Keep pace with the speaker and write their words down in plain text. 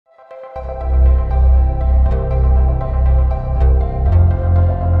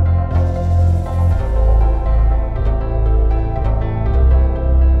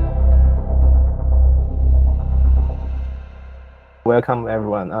welcome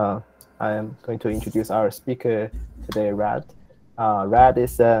everyone. I am going to introduce our speaker today, Rad. Rad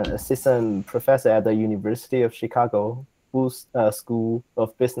is an assistant professor at the University of Chicago Booth School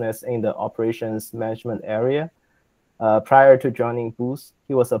of Business in the Operations Management area. Prior to joining Booth,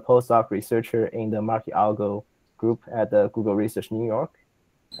 he was a postdoc researcher in the market algo group at the Google Research New York,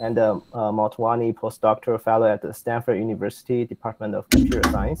 and a Motwani postdoctoral fellow at the Stanford University Department of Computer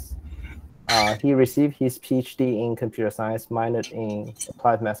Science. He received his PhD in computer science, minored in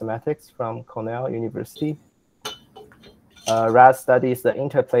applied mathematics from Cornell University. Rad studies the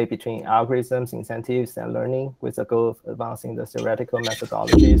interplay between algorithms, incentives, and learning with the goal of advancing the theoretical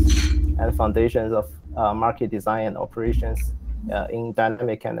methodologies and foundations of market design and operations in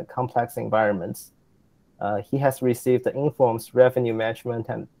dynamic and complex environments. He has received the Informs Revenue Management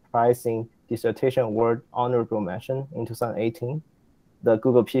and Pricing Dissertation Award Honorable Mention in 2018, the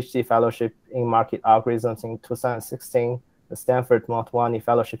Google PhD Fellowship in Market Algorithms in 2016, the Stanford Motwani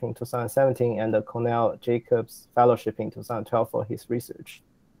Fellowship in 2017, and the Cornell Jacobs Fellowship in 2012 for his research.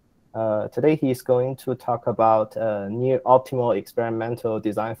 Today, he's going to talk about near optimal experimental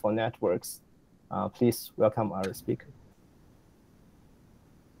design for networks. Please welcome our speaker.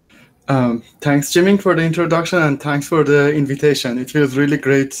 Thanks, Jimmy, for the introduction, and thanks for the invitation. It feels really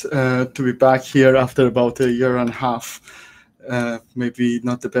great to be back here after about a year and a half. Maybe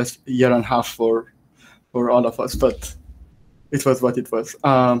not the best year and a half for all of us, but it was what it was.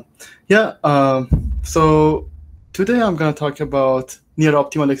 So today I'm going to talk about near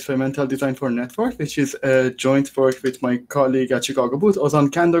optimal experimental design for network, which is a joint work with my colleague at Chicago Booth, Ozan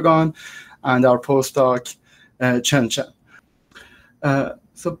Kandogan, and our postdoc, Chen Chen.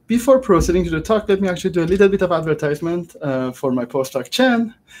 So before proceeding to the talk, let me actually do a little bit of advertisement for my postdoc,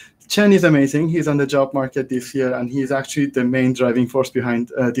 Chen. Chen is amazing. He's on the job market this year, and he's actually the main driving force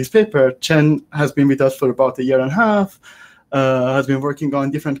behind this paper. Chen has been with us for about a year and a half, has been working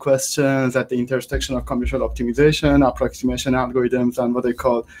on different questions at the intersection of computational optimization, approximation algorithms, and what I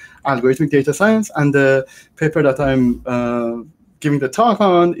call algorithmic data science. And the paper that I'm giving the talk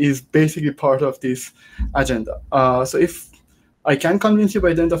on is basically part of this agenda. So if I can convince you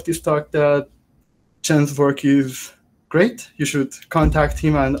by the end of this talk that Chen's work is great, you should contact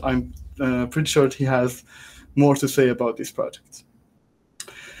him, and I'm pretty sure he has more to say about this project.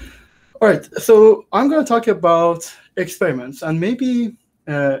 All right, so I'm going to talk about experiments, and maybe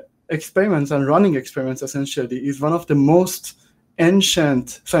experiments and running experiments essentially is one of the most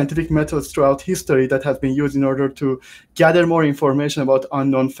ancient scientific methods throughout history that has been used in order to gather more information about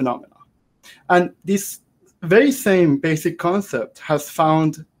unknown phenomena. And this very same basic concept has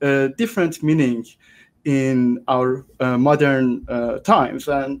found a different meaning in our modern times.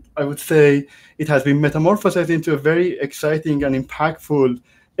 And I would say it has been metamorphosed into a very exciting and impactful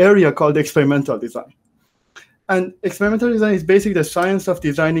area called experimental design. And experimental design is basically the science of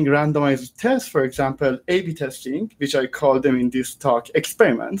designing randomized tests, for example, A/B testing, which I call them in this talk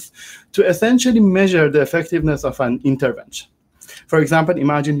experiments, to essentially measure the effectiveness of an intervention. For example,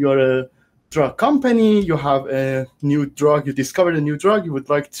 imagine you're a drug company, you have a new drug, you discovered a new drug, you would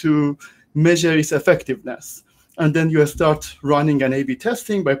like to measure its effectiveness. And then you start running an A/B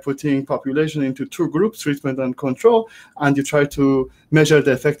testing by putting population into two groups, treatment and control, and you try to measure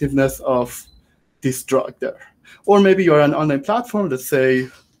the effectiveness of this drug there. Or maybe you're an online platform, let's say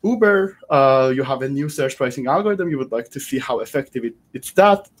Uber, you have a new search pricing algorithm, you would like to see how effective it's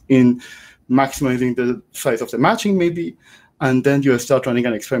that in maximizing the size of the matching maybe, and then you start running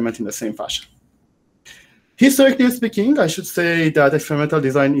an experiment in the same fashion. Historically speaking, I should say that experimental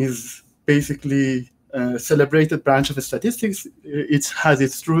design is basically a celebrated branch of statistics. It has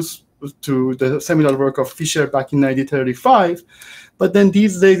its roots to the seminal work of Fisher back in 1935, but then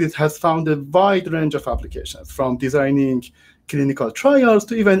these days it has found a wide range of applications, from designing clinical trials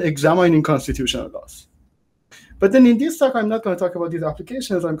to even examining constitutional laws. But then in this talk, I'm not going to talk about these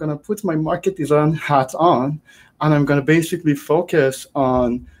applications. I'm going to put my market design hat on, and I'm going to basically focus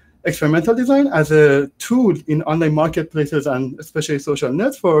on experimental design as a tool in online marketplaces and especially social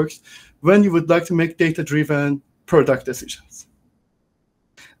networks when you would like to make data-driven product decisions.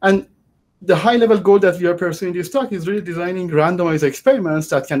 And the high-level goal that we are pursuing in this talk is really designing randomized experiments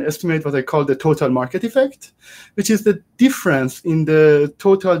that can estimate what I call the total market effect, which is the difference in the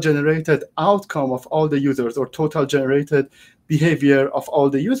total generated outcome of all the users, or total generated behavior of all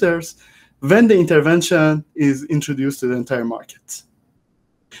the users when the intervention is introduced to the entire market.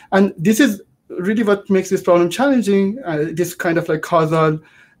 And this is really what makes this problem challenging, this kind of like causal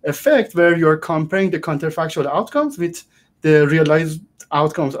effect where you're comparing the counterfactual outcomes with the realized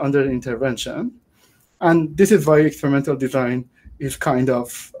outcomes under the intervention. And this is why experimental design is kind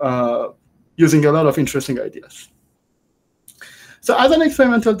of using a lot of interesting ideas. So as an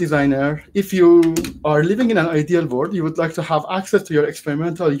experimental designer, if you are living in an ideal world, you would like to have access to your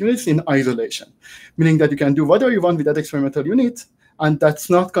experimental units in isolation, meaning that you can do whatever you want with that experimental unit, and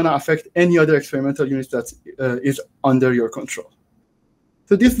that's not going to affect any other experimental unit that is under your control.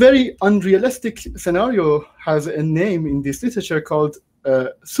 So this very unrealistic scenario has a name in this literature called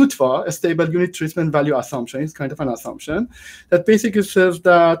SUTVA, a stable unit treatment value assumption. It's kind of an assumption that basically says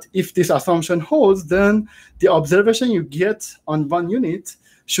that if this assumption holds, then the observation you get on one unit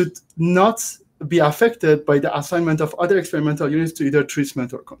should not be affected by the assignment of other experimental units to either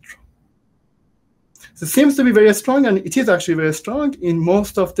treatment or control. So it seems to be very strong, and it is actually very strong in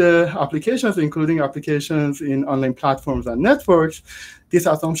most of the applications, including applications in online platforms and networks. This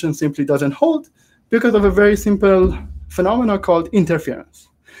assumption simply doesn't hold because of a very simple phenomenon called interference.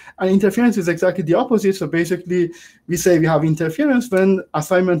 And interference is exactly the opposite. So basically, we say we have interference when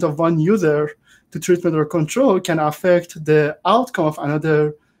assignment of one user to treatment or control can affect the outcome of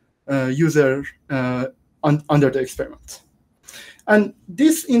another user under the experiment. And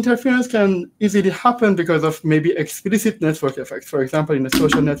this interference can easily happen because of maybe explicit network effects. For example, in a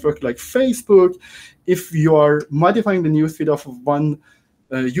social network like Facebook, if you are modifying the newsfeed of one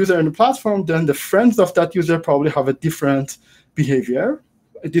user in the platform, then the friends of that user probably have a different behavior.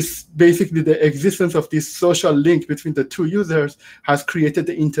 This basically the existence of this social link between the two users has created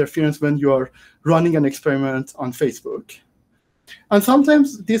the interference when you are running an experiment on Facebook. And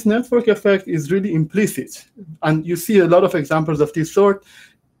sometimes this network effect is really implicit. And you see a lot of examples of this sort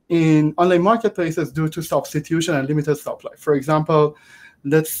in online marketplaces due to substitution and limited supply. For example,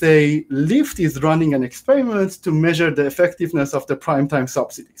 let's say Lyft is running an experiment to measure the effectiveness of the prime time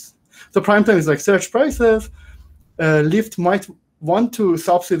subsidies. So prime time is like search prices. Lyft might want to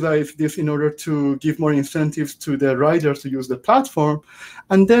subsidize this in order to give more incentives to the riders to use the platform.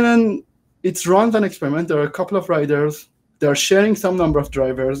 And then it runs an experiment. There are a couple of riders. They're sharing some number of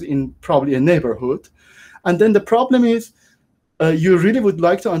drivers in probably a neighborhood. And then the problem is you really would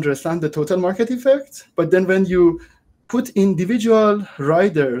like to understand the total market effect. But then when you put individual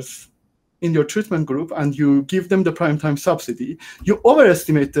riders in your treatment group and you give them the prime time subsidy, you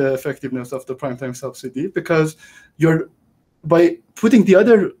overestimate the effectiveness of the prime time subsidy because by putting the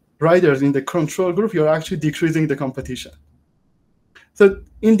other riders in the control group, you're actually decreasing the competition. So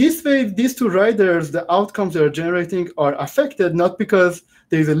in this way, these two riders, the outcomes they're generating are affected not because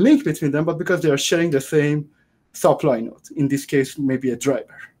there is a link between them, but because they are sharing the same supply node, in this case, maybe a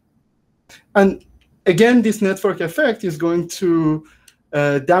driver. And again, this network effect is going to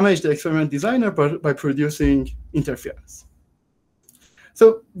damage the experiment designer by producing interference.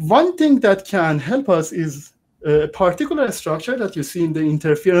 So one thing that can help us is a particular structure that you see in the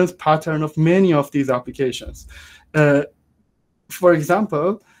interference pattern of many of these applications. For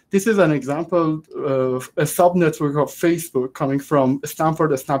example, this is an example of a subnetwork of Facebook coming from a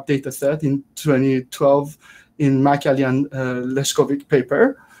Stanford Snap dataset in 2012 in McAlee and Leshkovic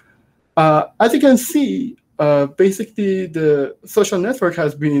paper. As you can see, basically the social network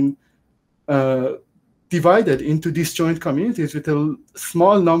has been divided into disjoint communities with a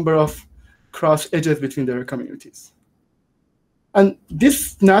small number of cross edges between their communities. And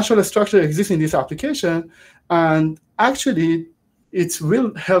this natural structure exists in this application, and actually it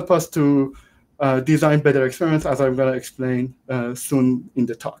will help us to design better experiments, as I'm going to explain soon in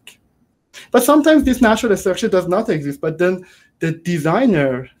the talk. But sometimes this natural structure does not exist, but then the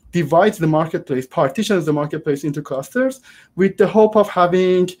designer divides the marketplace, partitions the marketplace into clusters with the hope of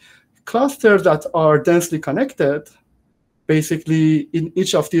having clusters that are densely connected. Basically, in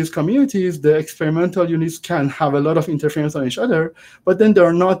each of these communities, the experimental units can have a lot of interference on each other, but then there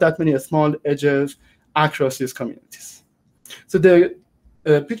are not that many small edges across these communities. So the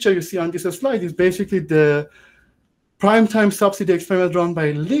picture you see on this slide is basically the prime time subsidy experiment run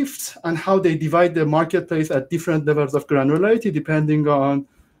by Lyft and how they divide the marketplace at different levels of granularity depending on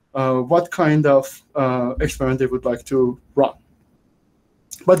what kind of experiment they would like to run.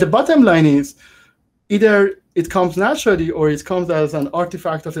 But the bottom line is either it comes naturally or it comes as an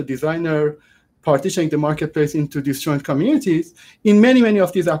artifact of the designer partitioning the marketplace into disjoint communities. In many, many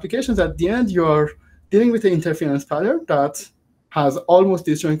of these applications, at the end, you are dealing with an interference pattern that has almost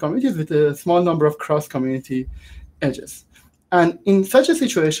disjoint communities with a small number of cross-community edges. And in such a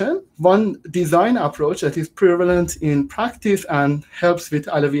situation, one design approach that is prevalent in practice and helps with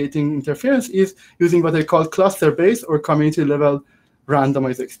alleviating interference is using what I call cluster-based or community-level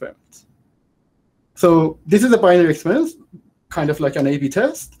randomized experiments. So this is a binary experiment, kind of like an A/B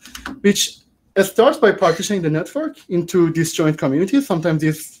test, which starts by partitioning the network into disjoint communities. Sometimes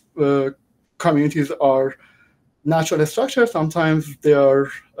these communities are natural structures. Sometimes they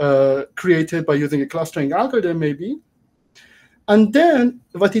are created by using a clustering algorithm, maybe. And then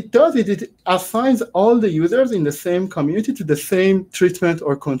what it does is it assigns all the users in the same community to the same treatment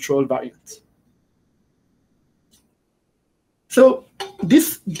or control variant. So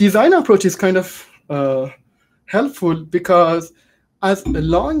this design approach is kind of helpful because as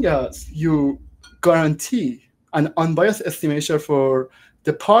long as you guarantee an unbiased estimation for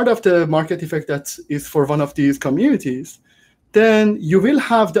the part of the market effect that is for one of these communities, then you will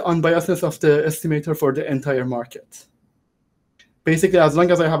have the unbiasedness of the estimator for the entire market. Basically, as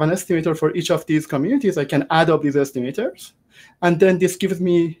long as I have an estimator for each of these communities, I can add up these estimators. And then this gives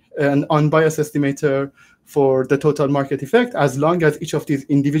me an unbiased estimator for the total market effect, as long as each of these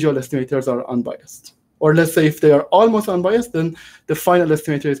individual estimators are unbiased. Or let's say if they are almost unbiased, then the final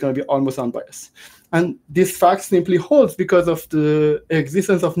estimator is going to be almost unbiased. And this fact simply holds because of the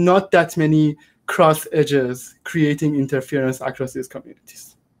existence of not that many cross edges creating interference across these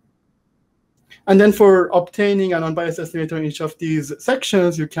communities. And then for obtaining an unbiased estimator in each of these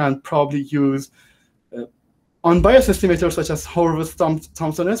sections, you can probably use unbiased estimators such as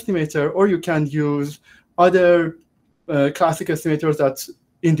Horvitz-Thompson estimator, or you can use other classic estimators that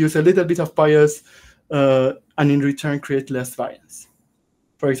induce a little bit of bias and in return create less variance.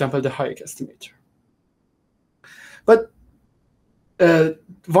 For example, the Hayek estimator. But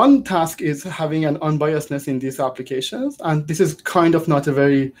one task is having an unbiasedness in these applications, and this is kind of not a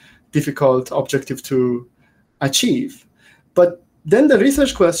very difficult objective to achieve. But then the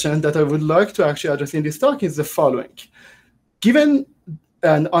research question that I would like to actually address in this talk is the following. Given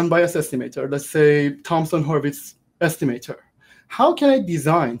an unbiased estimator, let's say Thomson-Horvitz estimator, how can I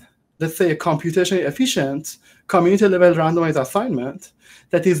design, let's say, a computationally efficient community-level randomized assignment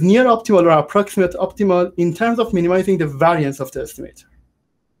that is near optimal or approximate optimal in terms of minimizing the variance of the estimator?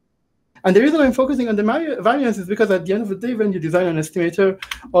 And the reason I'm focusing on the variance is because at the end of the day, when you design an estimator,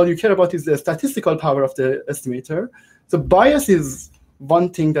 all you care about is the statistical power of the estimator. So bias is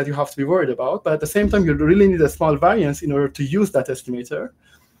one thing that you have to be worried about, but at the same time, you really need a small variance in order to use that estimator.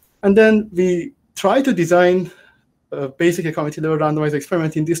 And then we try to design basically a community-level randomized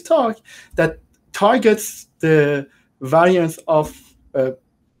experiment in this talk that targets the variance of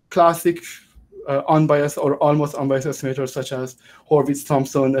classic unbiased or almost unbiased estimators such as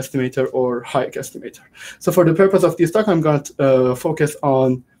Horvitz-Thompson estimator or Hayek estimator. So for the purpose of this talk, I'm going to focus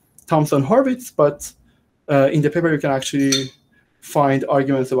on Thomson-Horvitz, but in the paper, you can actually find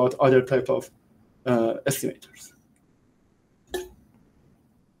arguments about other type of estimators.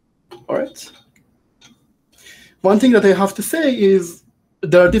 All right. One thing that I have to say is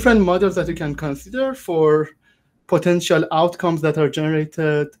there are different models that you can consider for potential outcomes that are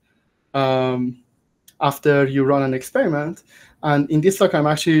generated after you run an experiment. And in this talk, I'm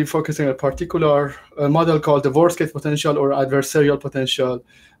actually focusing on a particular model called the worst case potential or adversarial potential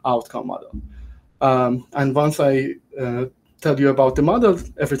outcome model. And once I tell you about the model,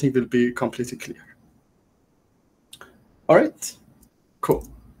 everything will be completely clear. All right, cool.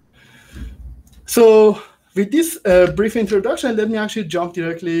 So with this brief introduction, let me actually jump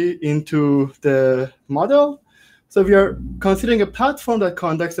directly into the model. So we are considering a platform that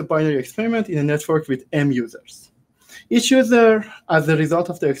conducts a binary experiment in a network with M users. Each user, as a result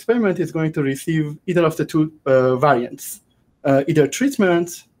of the experiment, is going to receive either of the two variants, either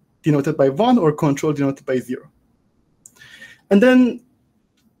treatment denoted by 1 or control denoted by 0. And then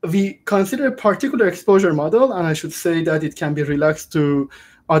we consider a particular exposure model, and I should say that it can be relaxed to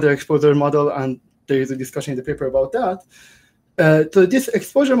other exposure model, and there is a discussion in the paper about that. So this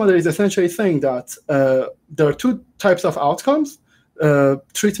exposure model is essentially saying that there are two types of outcomes,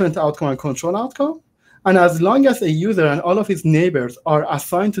 treatment outcome and control outcome. And as long as a user and all of his neighbors are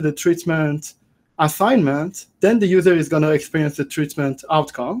assigned to the treatment assignment, then the user is going to experience the treatment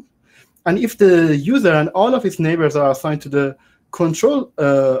outcome. And if the user and all of his neighbors are assigned to the control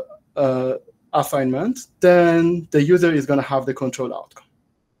assignment, then the user is going to have the control outcome.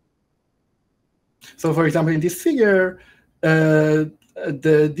 So for example, in this figure,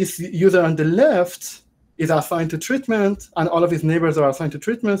 this user on the left is assigned to treatment, and all of his neighbors are assigned to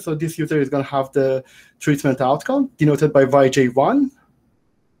treatment. So this user is going to have the treatment outcome denoted by yj1.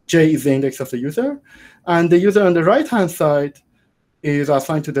 J is the index of the user. And the user on the right-hand side is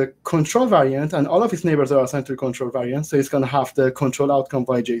assigned to the control variant, and all of his neighbors are assigned to the control variant. So it's going to have the control outcome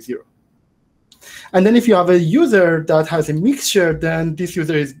yj0. And then if you have a user that has a mixture, then this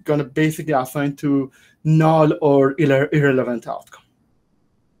user is going to basically assign to null or irrelevant outcome.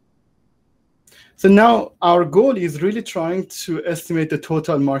 So now our goal is really trying to estimate the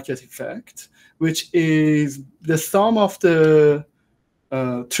total market effect, which is the sum of the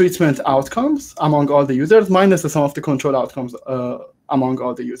treatment outcomes among all the users minus the sum of the control outcomes among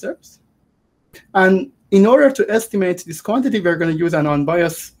all the users. And in order to estimate this quantity, we're going to use an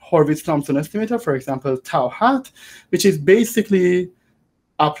unbiased Horvitz-Thompson estimator, for example, tau hat, which is basically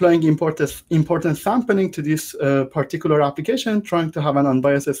applying importance sampling to this particular application, trying to have an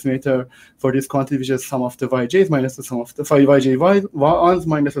unbiased estimator for this quantity, which is sum of the yj's minus the sum of the yj1s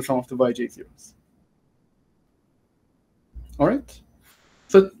minus the sum of the yj0s. All right.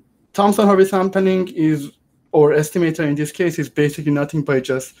 So Thompson-Horvitz sampling is, or estimator in this case, is basically nothing but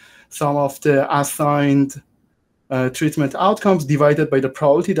just sum of the assigned treatment outcomes divided by the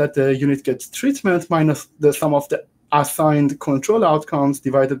probability that the unit gets treatment minus the sum of the assigned control outcomes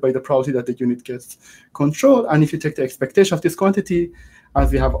divided by the probability that the unit gets control. And if you take the expectation of this quantity,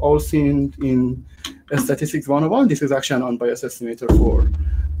 as we have all seen in Statistics 101, this is actually an unbiased estimator for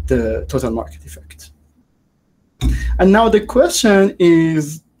the total market effect. And now the question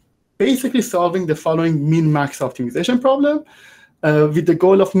is basically solving the following min-max optimization problem with the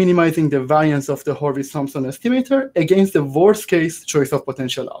goal of minimizing the variance of the Horvitz-Thompson estimator against the worst-case choice of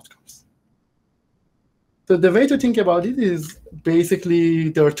potential outcomes. So the way to think about it is basically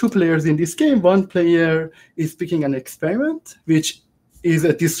there are two players in this game. One player is picking an experiment, which is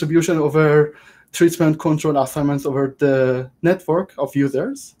a distribution over treatment control assignments over the network of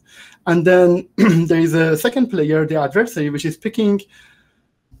users. And then there is a second player, the adversary, which is picking,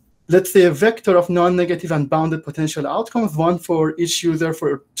 let's say, a vector of non-negative and bounded potential outcomes, one for each user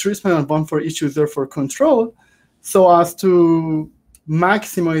for treatment and one for each user for control, so as to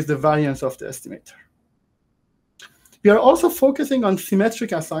maximize the variance of the estimator. We are also focusing on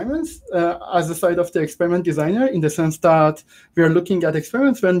symmetric assignments as the side of the experiment designer, in the sense that we are looking at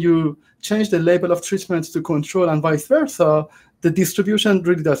experiments when you change the label of treatment to control and vice versa, the distribution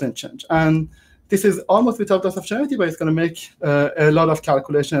really doesn't change. And this is almost without loss of generality, but it's going to make a lot of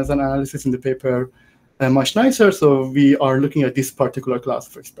calculations and analysis in the paper much nicer. So we are looking at this particular class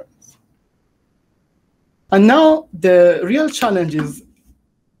of experiments. And now the real challenge is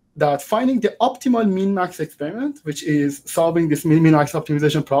that finding the optimal min-max experiment, which is solving this min-max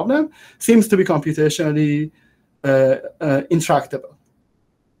optimization problem, seems to be computationally intractable.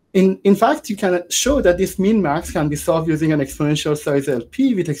 In fact, you can show that this min-max can be solved using an exponential size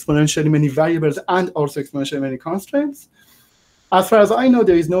LP with exponentially many variables and also exponentially many constraints. As far as I know,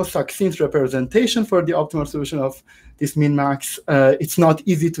 there is no succinct representation for the optimal solution of this min-max. It's not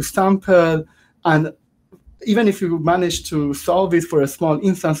easy to sample, and even if you manage to solve it for a small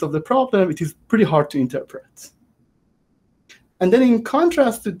instance of the problem, it is pretty hard to interpret. And then in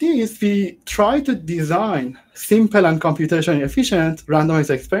contrast to this, we try to design simple and computationally efficient randomized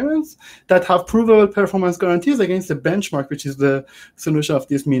experiments that have provable performance guarantees against the benchmark, which is the solution of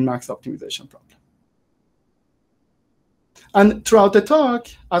this min-max optimization problem. And throughout the talk,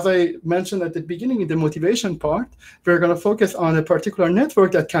 as I mentioned at the beginning in the motivation part, we're going to focus on a particular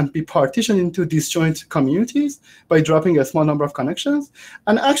network that can be partitioned into disjoint communities by dropping a small number of connections.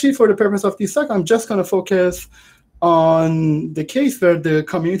 And actually, for the purpose of this talk, I'm just going to focus on the case where the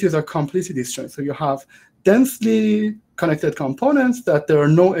communities are completely disjoint. So you have densely connected components that there are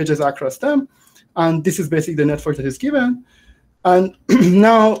no edges across them. And this is basically the network that is given. And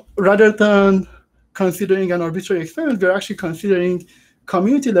now, rather than considering an arbitrary experiment, we're actually considering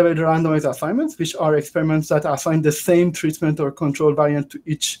community-level randomized assignments, which are experiments that assign the same treatment or control variant to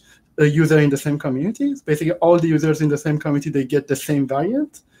each user in the same communities. Basically, all the users in the same community, they get the same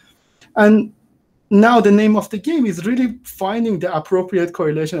variant. And now the name of the game is really finding the appropriate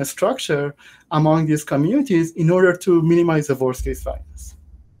correlation structure among these communities in order to minimize the worst-case variance.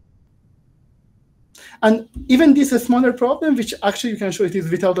 And even this is a smaller problem, which actually you can show it is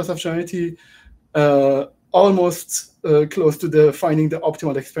without loss of generality, almost close to the finding the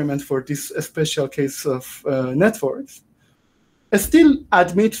optimal experiment for this special case of networks, it still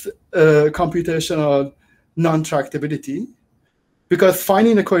admits computational non-tractability, because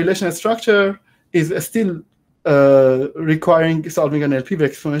finding a correlation structure is still requiring solving an LP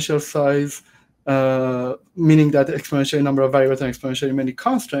with exponential size, meaning that exponential number of variables and exponentially many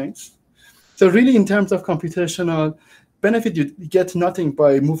constraints. So really, in terms of computational benefit, you get nothing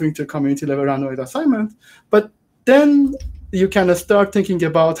by moving to community-level randomized assignment. But then you can start thinking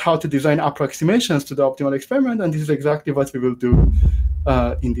about how to design approximations to the optimal experiment, and this is exactly what we will do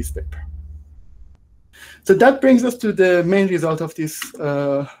in this paper. So that brings us to the main result of this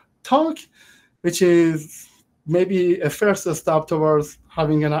talk, which is maybe a first step towards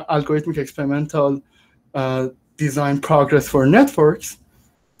having an algorithmic experimental design progress for networks.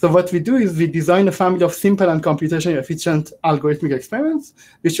 So what we do is we design a family of simple and computationally efficient algorithmic experiments,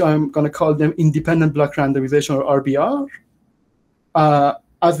 which I'm going to call them independent block randomization, or RBR.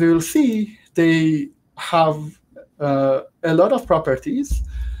 As we will see, they have a lot of properties.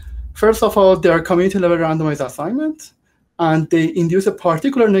 First of all, they are community-level randomized assignment, and they induce a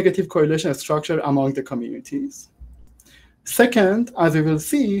particular negative correlation structure among the communities. Second, as we will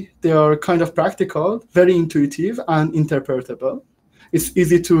see, they are kind of practical, very intuitive, and interpretable. It's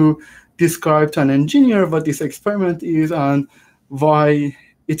easy to describe to an engineer what this experiment is and why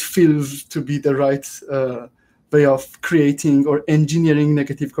it feels to be the right way of creating or engineering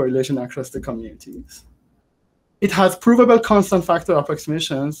negative correlation across the communities. It has provable constant factor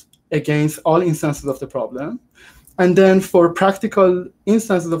approximations against all instances of the problem. And then for practical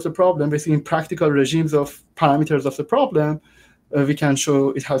instances of the problem, basically in practical regimes of parameters of the problem, we can show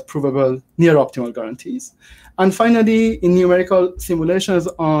it has provable near optimal guarantees. And finally, in numerical simulations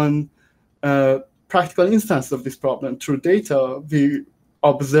on practical instances of this problem through data, we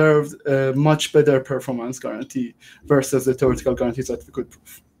observed a much better performance guarantee versus the theoretical guarantees that we could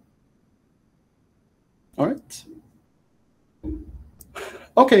prove. All right.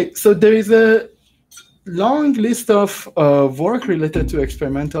 OK, so there is a long list of work related to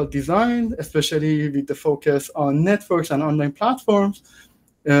experimental design, especially with the focus on networks and online platforms.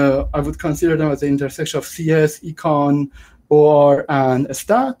 I would consider them as the intersection of CS, econ, OR, and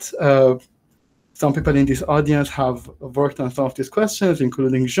stat. Some people in this audience have worked on some of these questions,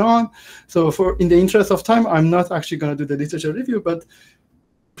 including Jean. So in the interest of time, I'm not actually going to do the literature review, but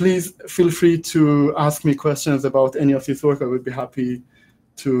please feel free to ask me questions about any of this work. I would be happy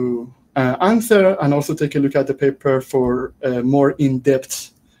to answer, and also take a look at the paper for a more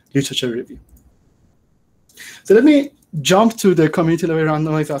in-depth literature review. So let me jump to the community-level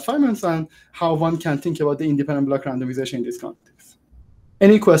randomized assignments and how one can think about the independent block randomization in this context.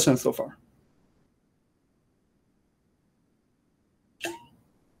 Any questions so far?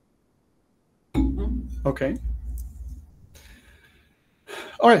 OK.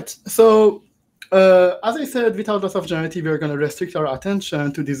 All right. So as I said, without loss of generality, we are going to restrict our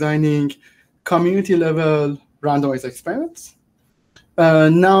attention to designing community-level randomized experiments.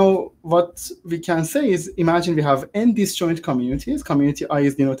 Now, what we can say is, imagine we have n disjoint communities. Community I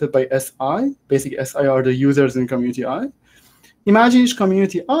is denoted by SI. Basically, SI are the users in community I. Imagine each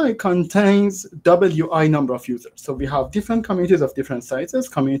community I contains WI number of users. So we have different communities of different sizes.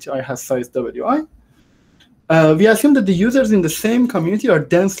 Community I has size WI. We assume that the users in the same community are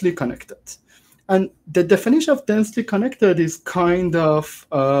densely connected. And the definition of densely connected is kind of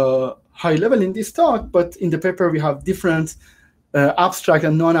high level in this talk, but in the paper we have different abstract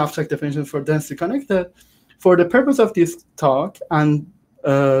and non-abstract definitions for densely connected. For the purpose of this talk and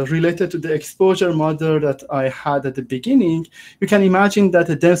related to the exposure model that I had at the beginning, you can imagine that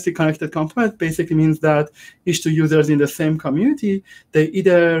a densely connected component basically means that each two users in the same community, they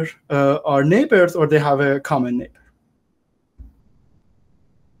either are neighbors or they have a common neighbor.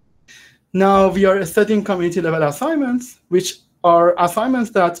 Now we are studying community-level assignments, which are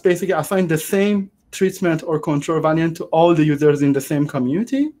assignments that basically assign the same treatment or control variant to all the users in the same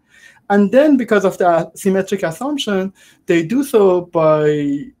community. And then because of the symmetric assumption, they do so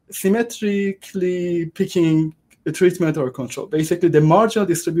by symmetrically picking a treatment or control. Basically, the marginal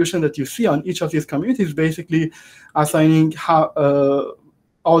distribution that you see on each of these communities is basically assigning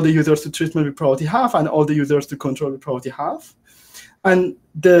all the users to treatment with probability half and all the users to control with probability half. And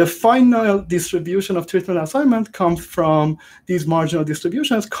the final distribution of treatment assignment comes from these marginal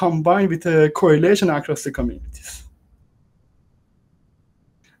distributions combined with a correlation across the communities.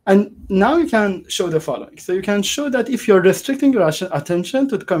 And now you can show the following. So you can show that if you're restricting your attention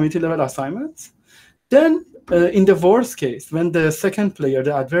to the community-level assignments, then in the worst case, when the second player,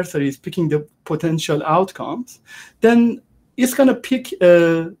 the adversary, is picking the potential outcomes, then it's going to pick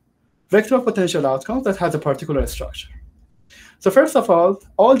a vector of potential outcomes that has a particular structure. So first of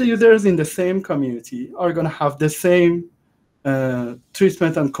all the users in the same community are going to have the same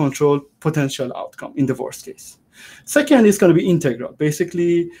treatment and control potential outcome in the worst case. Second, it's going to be integral.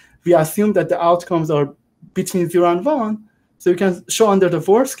 Basically, we assume that the outcomes are between 0 and 1. So you can show under the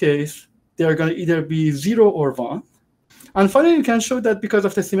worst case, they are going to either be 0 or 1. And finally, you can show that because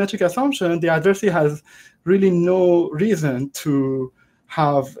of the symmetric assumption, the adversary has really no reason to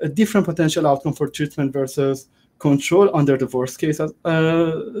have a different potential outcome for treatment versus control under the worst case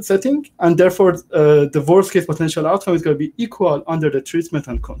setting. And therefore, the worst case potential outcome is going to be equal under the treatment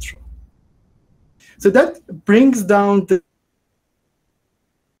and control. So that brings down the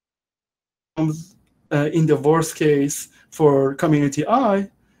in the worst case for community I,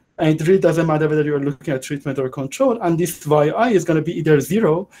 and it really doesn't matter whether you're looking at treatment or control. And this yi is going to be either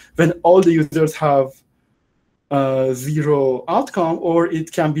 0 when all the users have 0 outcome, or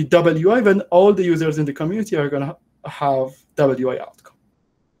it can be wi when all the users in the community are going to have wi outcome.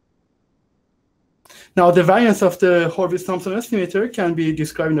 Now, the variance of the Horvitz-Thompson estimator can be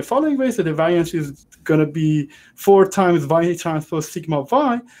described in the following way. So the variance is going to be 4 times y transpose sigma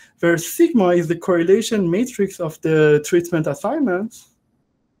y, where sigma is the correlation matrix of the treatment assignments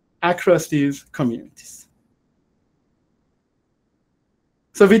across these communities.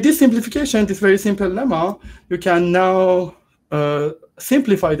 So with this simplification, this very simple lemma, you can now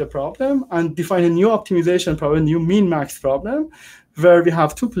simplify the problem and define a new optimization problem, new min-max problem, where we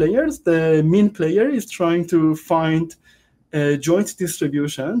have 2 players. The min player is trying to find a joint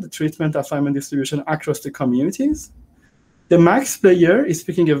distribution, the treatment assignment distribution across the communities. The max player is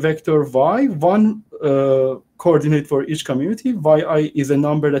picking a vector y, one coordinate for each community. Yi is a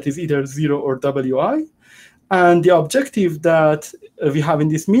number that is either 0 or wi. And the objective that we have in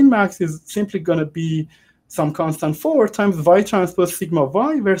this min-max is simply going to be some constant 4 times y transpose sigma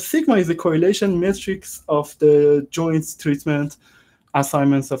y, where sigma is the correlation matrix of the joint treatment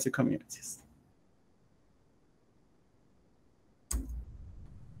assignments of the communities.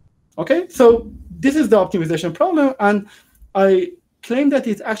 Okay, so this is the optimization problem, and I claim that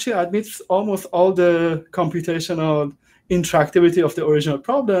it actually admits almost all the computational intractability of the original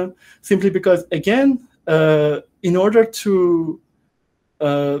problem, simply because, again, in order to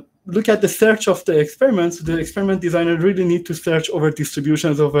look at the search of the experiments, the experiment designer really need to search over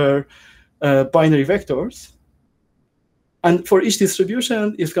distributions over binary vectors. And for each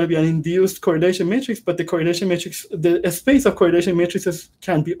distribution, it's going to be an induced correlation matrix, but the correlation matrix, the space of correlation matrices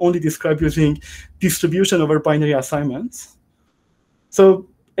can be only described using distribution over binary assignments. So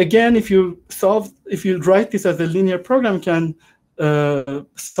again, if you write this as a linear program, you can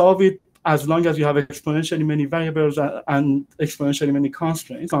solve it as long as you have exponentially many variables and exponentially many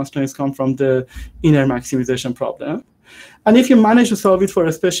constraints. Constraints come from the inner maximization problem. And if you manage to solve it for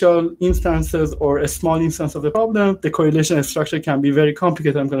a special instances or a small instance of the problem, the correlation structure can be very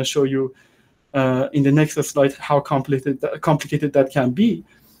complicated. I'm going to show you in the next slide how complicated that can be.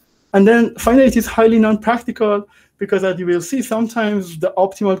 And then finally, it is highly non-practical because, as you will see, sometimes the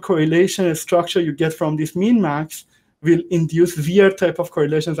optimal correlation structure you get from this min-max will induce weird type of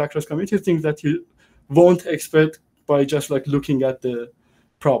correlations across communities, things that you won't expect by just like looking at the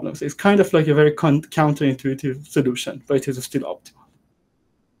problem. So it's kind of like a very counterintuitive solution, but it is still optimal.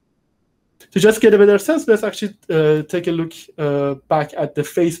 To just get a better sense, let's actually take a look back at the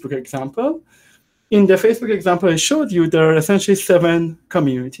Facebook example. In the Facebook example I showed you, there are essentially 7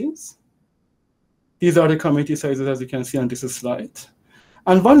 communities. These are the community sizes, as you can see on this slide.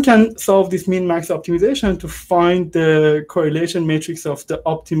 And one can solve this min-max optimization to find the correlation matrix of the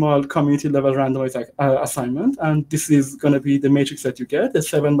optimal community-level randomized assignment. And this is going to be the matrix that you get, a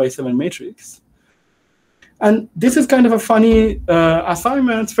 7x7 matrix. And this is kind of a funny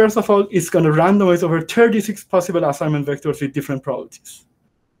assignment. First of all, it's going to randomize over 36 possible assignment vectors with different probabilities.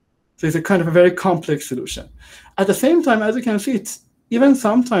 So it's a kind of a very complex solution. At the same time, as you can see, it even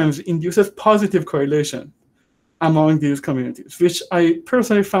sometimes induces positive correlation among these communities, which I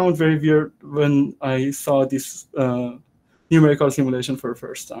personally found very weird when I saw this numerical simulation for the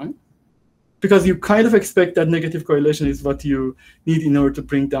first time. Because you kind of expect that negative correlation is what you need in order to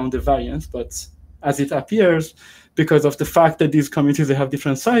bring down the variance, but as it appears, because of the fact that these communities they have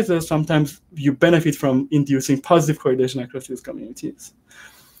different sizes, sometimes you benefit from inducing positive correlation across these communities.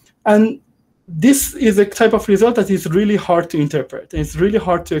 And this is a type of result that is really hard to interpret. And it's really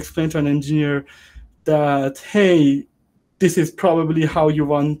hard to explain to an engineer that, hey, this is probably how you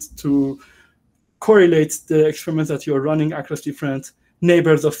want to correlate the experiments that you're running across different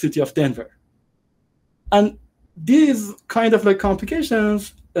neighbors of city of Denver. And these kind of like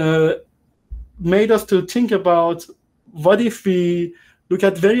complications made us to think about what if we look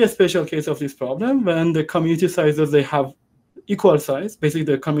at very special case of this problem when the community sizes, they have equal size. Basically,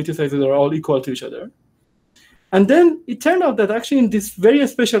 the community sizes are all equal to each other. And then it turned out that actually in this very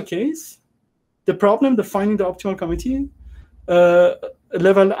special case, the problem, the finding the optimal community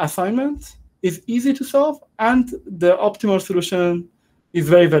level assignment is easy to solve, and the optimal solution is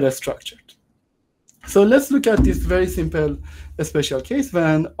very well structured. So let's look at this very simple special case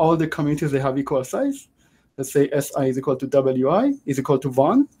when all the communities, they have equal size. Let's say Si is equal to Wi is equal to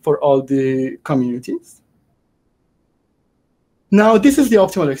 1 for all the communities. Now, this is the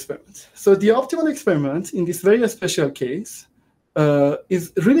optimal experiment. So the optimal experiment in this very special case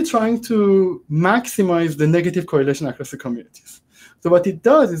is really trying to maximize the negative correlation across the communities. So what it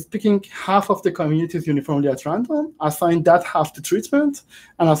does is picking half of the communities uniformly at random, assign that half to treatment,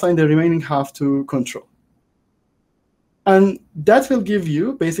 and assign the remaining half to control. And that will give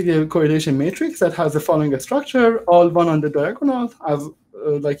you basically a correlation matrix that has the following structure, all one on the diagonal, as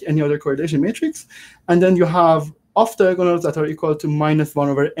like any other correlation matrix. And then you have off diagonals that are equal to -1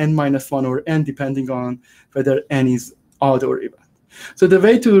 over n minus 1 over n, depending on whether n is odd or even. So the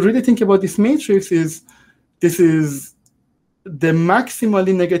way to really think about this matrix is this is the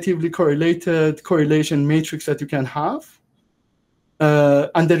maximally negatively correlated correlation matrix that you can have.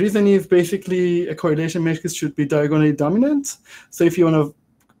 And the reason is basically a correlation matrix should be diagonally dominant. So if you want to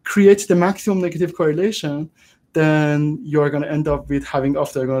create the maximum negative correlation, then you are going to end up with having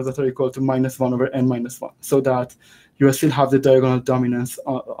off diagonals that are equal to -1 over n minus 1, so that you will still have the diagonal dominance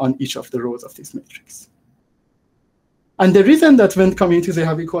on each of the rows of this matrix. And the reason that when communities they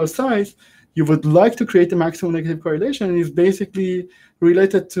have equal size, you would like to create the maximum negative correlation is basically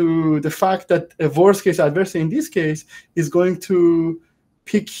related to the fact that a worst case adversary in this case is going to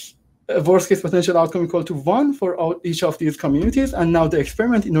pick a worst case potential outcome equal to 1 for each of these communities. And now the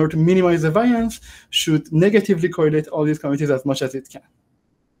experiment, in order to minimize the variance, should negatively correlate all these communities as much as it can.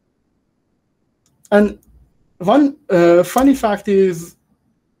 And one funny fact is,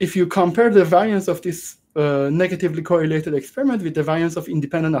 if you compare the variance of this negatively correlated experiment with the variance of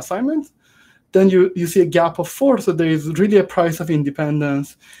independent assignment, then you see a gap of 4. So there is really a price of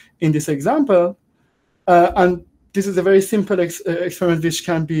independence in this example. And this is a very simple experiment which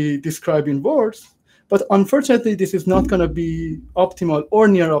can be described in words. But unfortunately, this is not going to be optimal or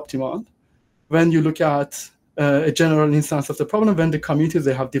near optimal when you look at a general instance of the problem when the communities,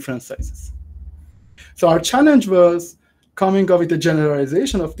 they have different sizes. So our challenge was coming up with a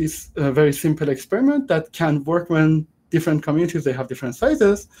generalization of this very simple experiment that can work when different communities, they have different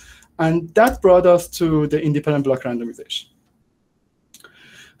sizes. And that brought us to the independent block randomization.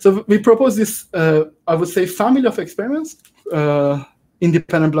 So we propose this, I would say, family of experiments,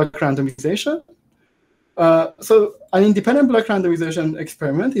 independent block randomization. So an independent block randomization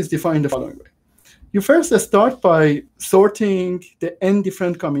experiment is defined the following way. You first start by sorting the n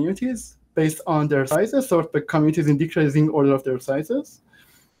different communities based on their sizes, sort by communities in decreasing order of their sizes.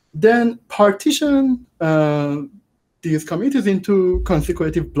 Then partition these communities into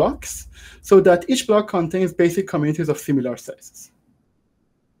consecutive blocks so that each block contains basic communities of similar sizes.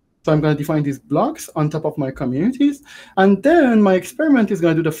 So I'm going to define these blocks on top of my communities. And then my experiment is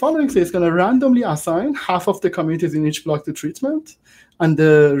going to do the following. So it's going to randomly assign half of the communities in each block to treatment and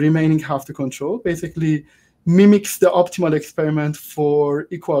the remaining half to control. Basically mimics the optimal experiment for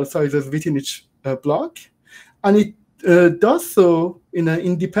equal sizes within each block. And it does so in an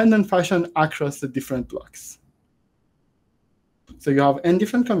independent fashion across the different blocks. So you have n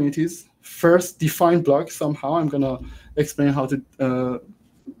different communities. First, define blocks somehow. I'm going to explain how to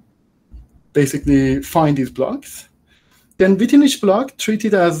basically find these blocks. Then within each block, treat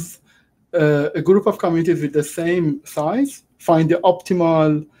it as a group of communities with the same size. Find the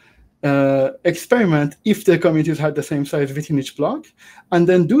optimal experiment if the communities had the same size within each block, and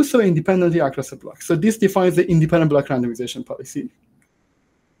then do so independently across the block. So this defines the independent block randomization policy.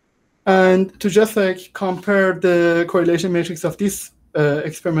 And to just like compare the correlation matrix of this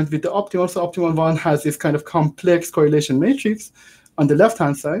experiment with the optimal, so optimal one has this kind of complex correlation matrix on the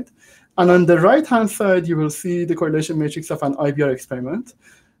left-hand side. And on the right-hand side, you will see the correlation matrix of an IBR experiment.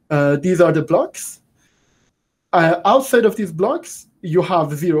 These are the blocks. Outside of these blocks, you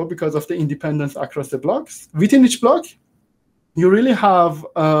have 0 because of the independence across the blocks. Within each block, you really have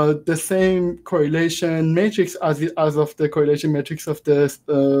the same correlation matrix as of the correlation matrix of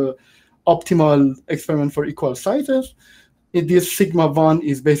the optimal experiment for equal sizes. This sigma 1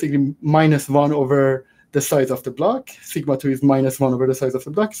 is basically -1 over the size of the block. Sigma 2 is -1 over the size of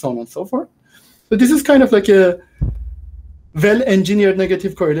the block, so on and so forth. So this is kind of like a well-engineered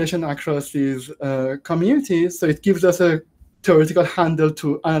negative correlation across these communities. So it gives us a theoretical handle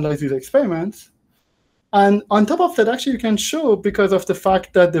to analyze these experiments. And on top of that, actually, you can show, because of the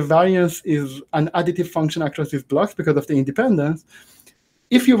fact that the variance is an additive function across these blocks because of the independence,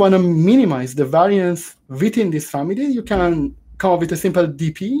 if you want to minimize the variance within this family, you can come up with a simple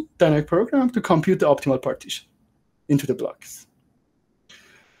DP, dynamic program, to compute the optimal partition into the blocks.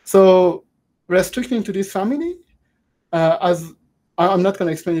 So restricting to this family, as I'm not going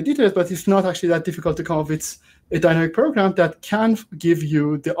to explain the details, but it's not actually that difficult to come up with a dynamic program that can give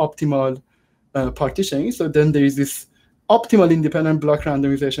you the optimal partitioning. So then there is this optimal independent block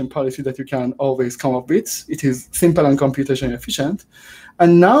randomization policy that you can always come up with. It is simple and computationally efficient.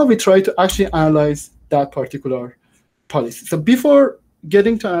 And now we try to actually analyze that particular policy. So before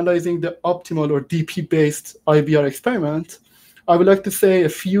getting to analyzing the optimal or DP-based IBR experiment, I would like to say a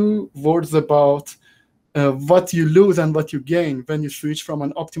few words about what you lose and what you gain when you switch from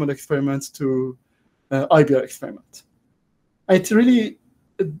an optimal experiment to IBR experiment. It really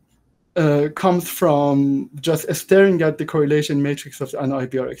comes from just staring at the correlation matrix of an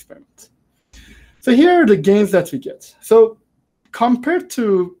IBR experiment. So here are the gains that we get. So compared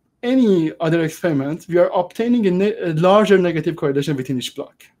to any other experiment, we are obtaining a larger negative correlation within each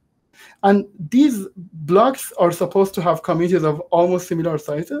block. And these blocks are supposed to have communities of almost similar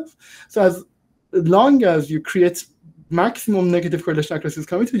sizes. So as long as you create maximum negative correlation across this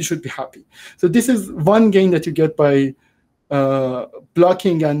community, you should be happy. So this is one gain that you get by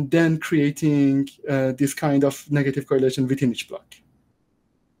blocking and then creating this kind of negative correlation within each block.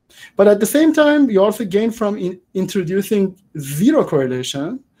 But at the same time, you also gain from introducing zero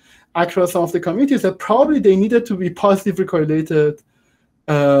correlation across some of the communities that probably they needed to be positively correlated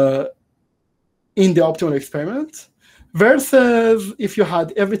in the optimal experiment, versus if you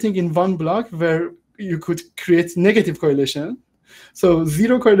had everything in one block where you could create negative correlation. So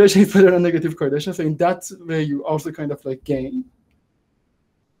zero correlation is better than negative correlation. So in that way, you also kind of like gain.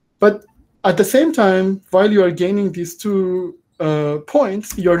 But at the same time, while you are gaining these 2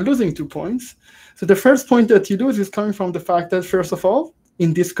 points, you're losing 2 points. So the first point that you lose is coming from the fact that, first of all,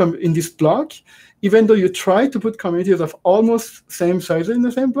 in this block, even though you try to put communities of almost same size in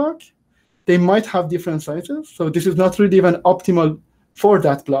the same block, they might have different sizes. So this is not really even optimal for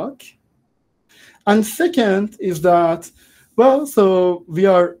that block. And second is that, well, so we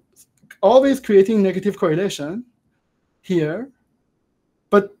are always creating negative correlation here.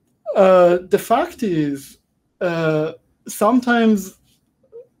 But the fact is, sometimes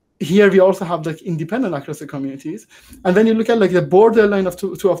here we also have like independent across the communities. And when you look at like the borderline of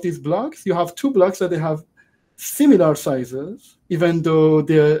two of these blocks, you have 2 blocks that they have similar sizes, even though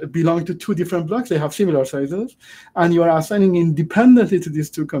they belong to 2 different blocks, they have similar sizes. And you are assigning independently to these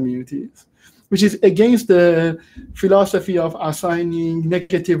 2 communities, which is against the philosophy of assigning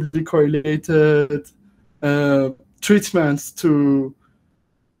negatively correlated treatments to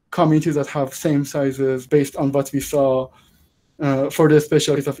communities that have same sizes based on what we saw for the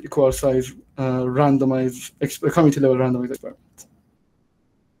special case of equal size randomized community level randomized experiment.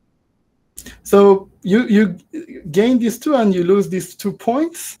 So you gain these 2 and you lose these 2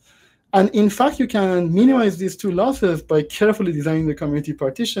 points. And in fact, you can minimize these 2 losses by carefully designing the community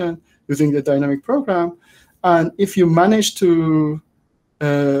partition using the dynamic program. And if you manage to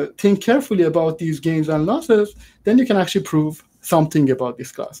think carefully about these gains and losses, then you can actually prove something about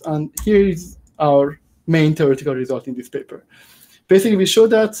this class. And here is our main theoretical result in this paper. Basically, we show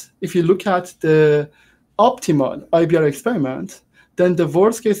that if you look at the optimal IBR experiment, then the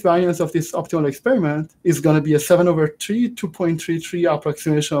worst case variance of this optimal experiment is going to be a 7/3, 2.33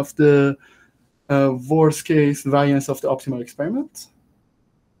 approximation of the worst case variance of the optimal experiment.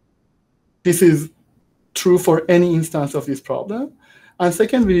 This is true for any instance of this problem. And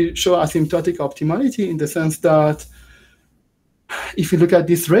second, we show asymptotic optimality in the sense that if you look at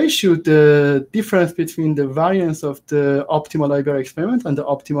this ratio, the difference between the variance of the optimal IBR experiment and the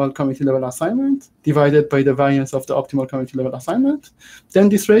optimal community level assignment divided by the variance of the optimal community level assignment, then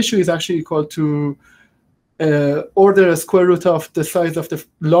this ratio is actually equal to order a square root of the size of the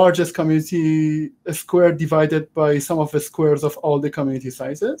largest community square divided by sum of the squares of all the community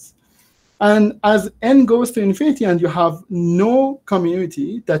sizes. And as n goes to infinity and you have no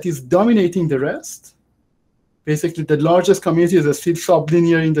community that is dominating the rest, basically the largest community is still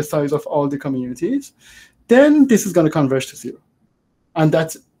sublinear in the size of all the communities, then this is going to converge to 0. And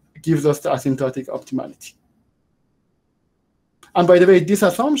that gives us the asymptotic optimality. And by the way, these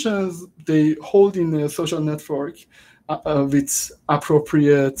assumptions, they hold in a social network with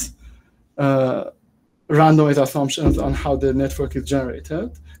appropriate randomized assumptions on how the network is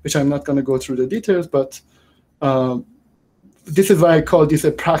generated, which I'm not going to go through the details, but this is why I call this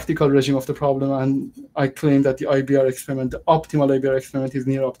a practical regime of the problem, and I claim that the IBR experiment, the optimal IBR experiment, is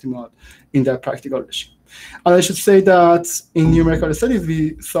near optimal in that practical regime. And I should say that in numerical studies,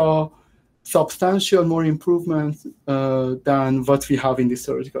 we saw substantial more improvement than what we have in this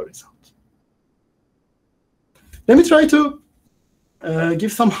theoretical result. Let me try to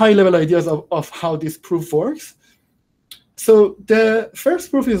give some high-level ideas of how this proof works. So the first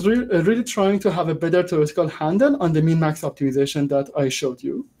proof is really trying to have a better theoretical handle on the min-max optimization that I showed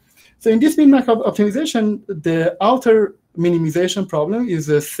you. So in this min-max optimization, the outer minimization problem is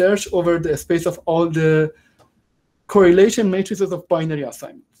a search over the space of all the correlation matrices of binary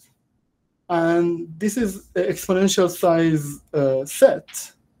assignments. And this is an exponential size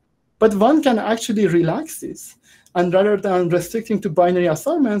set. But one can actually relax this. And rather than restricting to binary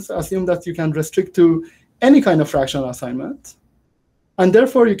assignments, assume that you can restrict to any kind of fractional assignment. And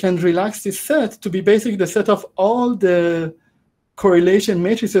therefore, you can relax this set to be basically the set of all the correlation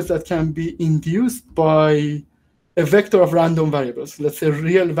matrices that can be induced by a vector of random variables, let's say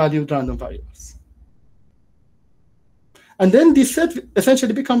real valued random variables. And then this set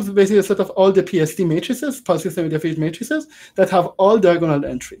essentially becomes basically a set of all the PSD matrices, positive semi-definite matrices, that have all diagonal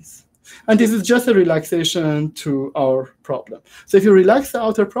entries. And this is just a relaxation to our problem. So if you relax the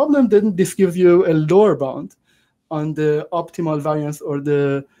outer problem, then this gives you a lower bound on the optimal variance or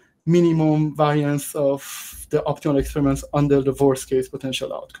the minimum variance of the optimal experiments under the worst case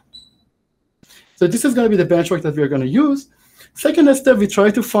potential outcome. So this is going to be the benchmark that we are going to use. Second step, we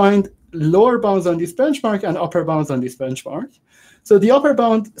try to find lower bounds on this benchmark and upper bounds on this benchmark. So the upper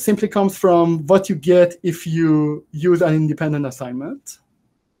bound simply comes from what you get if you use an independent assignment.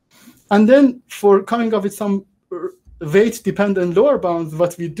 And then for coming up with some weight-dependent lower bounds,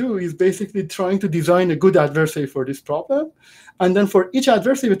 what we do is basically trying to design a good adversary for this problem. And then for each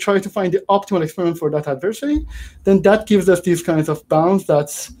adversary, we try to find the optimal experiment for that adversary. Then that gives us these kinds of bounds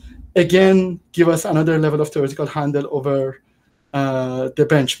that, again, give us another level of theoretical handle over the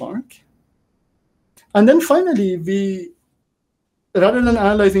benchmark. And then finally, we, rather than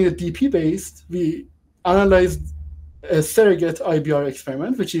analyzing the DP-based, we analyzed a surrogate IBR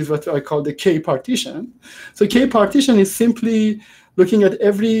experiment, which is what I call the K partition. So K partition is simply looking at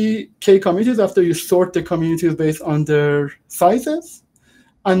every K communities after you sort the communities based on their sizes,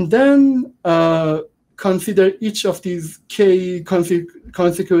 and then consider each of these K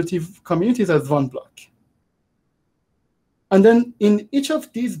consecutive communities as one block. And then in each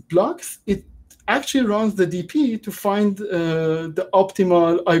of these blocks, it actually runs the DP to find the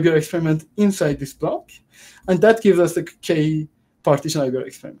optimal IBR experiment inside this block. And that gives us the K partition IBR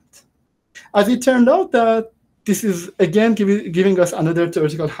experiment. As it turned out that this is, again, giving us another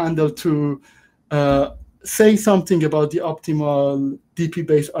theoretical handle to say something about the optimal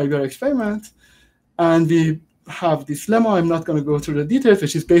DP-based IBR experiment. And we have this lemma. I'm not going to go through the details,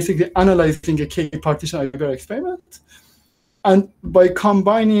 which is basically analyzing a K partition IBR experiment. And by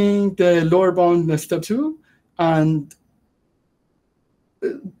combining the lower bound in step 2 and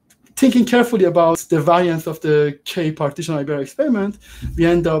thinking carefully about the variance of the K partition IBR experiment, we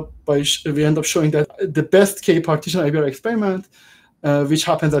end up showing that the best K partition IBR experiment, which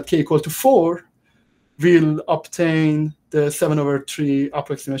happens at K equal to 4, will obtain the 7/3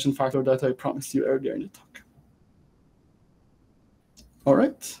 approximation factor that I promised you earlier in the talk. All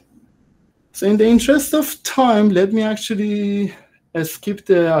right. So in the interest of time, let me actually skip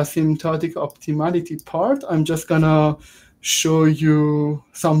the asymptotic optimality part. I'm just going to show you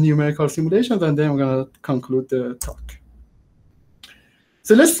some numerical simulations, and then I'm going to conclude the talk.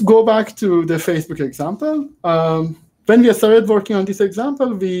 So let's go back to the Facebook example. When we started working on this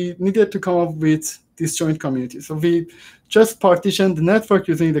example, we needed to come up with disjoint community. So we just partitioned the network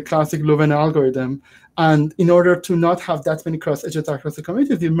using the classic Leuven algorithm. And in order to not have that many cross edges across the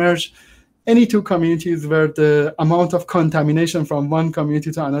communities, we merged any two communities where the amount of contamination from one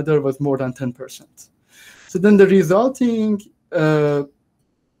community to another was more than 10%. So then the resulting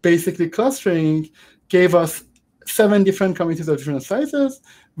basically clustering gave us 7 different communities of different sizes,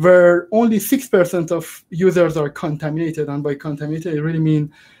 where only 6% of users are contaminated. And by contaminated, I really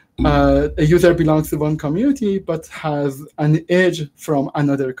mean a user belongs to one community, but has an edge from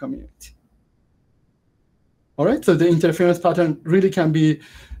another community. All right, so the interference pattern really can be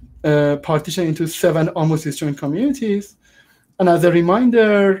partitioned into 7 almost disjoint communities. And as a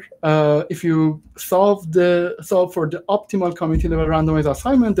reminder, if you solve for the optimal community level randomized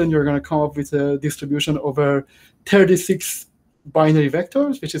assignment, then you're going to come up with a distribution over 36 binary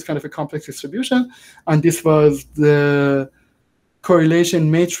vectors, which is kind of a complex distribution. And this was the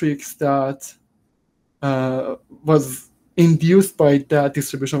correlation matrix that was induced by that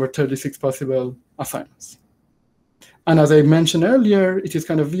distribution over 36 possible assignments. And as I mentioned earlier, it is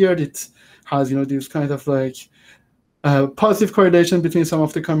kind of weird. It has, these kind of like positive correlation between some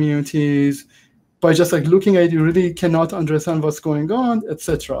of the communities. By just like looking at it, you really cannot understand what's going on,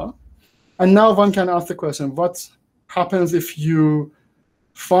 etc. And now one can ask the question, what happens if you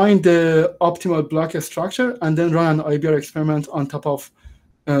find the optimal block structure and then run an IBR experiment on top of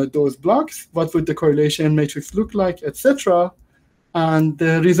those blocks? What would the correlation matrix look like, etc.? And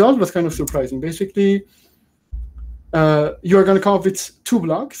the result was kind of surprising. Basically, you're going to come up with 2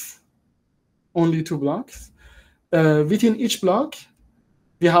 blocks, only 2 blocks. Within each block,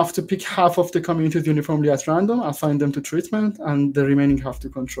 we have to pick half of the communities uniformly at random, assign them to treatment, and the remaining half to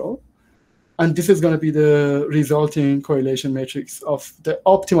control. And this is going to be the resulting correlation matrix of the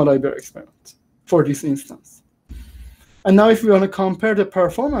optimal IBR experiment for this instance. And now if we want to compare the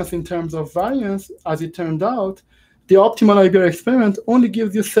performance in terms of variance, as it turned out, the optimal IBR experiment only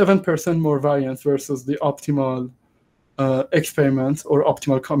gives you 7% more variance versus the optimal experiment or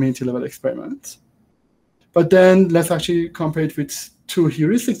optimal community level experiment. But then let's actually compare it with 2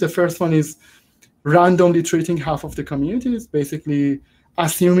 heuristics. The first one is randomly treating half of the communities, basically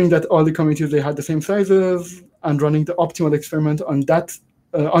assuming that all the communities, they had the same sizes, and running the optimal experiment on that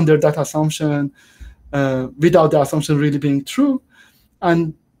under that assumption, without the assumption really being true.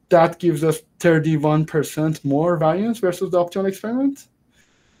 And that gives us 31% more variance versus the optimal experiment.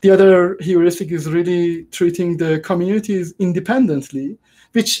 The other heuristic is really treating the communities independently,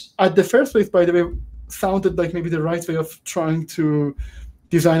 which at the first place, by the way, sounded like maybe the right way of trying to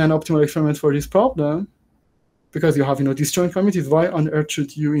design an optimal experiment for this problem, because you have disjoint communities. Why on earth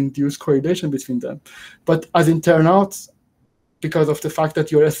should you induce correlation between them? But as it turned out, because of the fact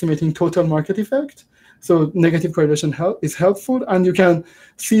that you're estimating total market effect, so negative correlation is helpful, and you can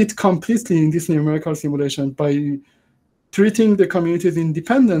see it completely in this numerical simulation. By treating the communities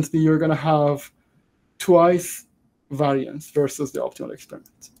independently, you're going to have twice variance versus the optimal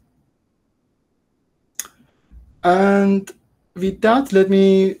experiment. And with that, let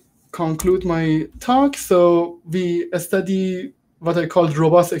me conclude my talk. So we study what I call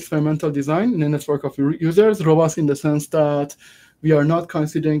robust experimental design in a network of users. Robust in the sense that we are not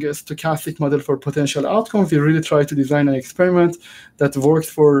considering a stochastic model for potential outcomes. We really try to design an experiment that works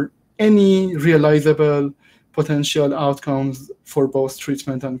for any realizable potential outcomes for both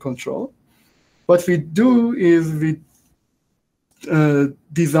treatment and control. What we do is we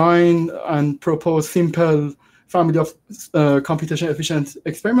design and propose simple family of computation efficient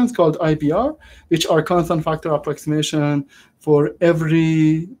experiments called IBR, which are constant factor approximation for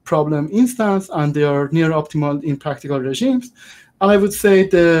every problem instance, and they are near optimal in practical regimes. And I would say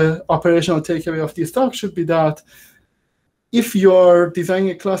the operational takeaway of this talk should be that if you're designing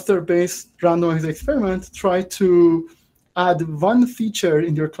a cluster-based randomized experiment, try to add one feature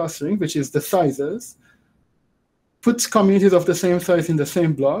in your clustering, which is the sizes. Put communities of the same size in the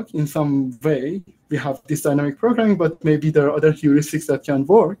same block in some way. We have this dynamic programming, but maybe there are other heuristics that can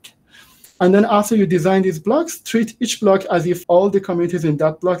work. And then after you design these blocks, treat each block as if all the communities in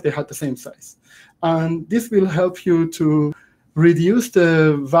that block, they had the same size. And this will help you to reduce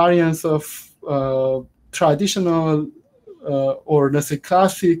the variance of traditional or let's say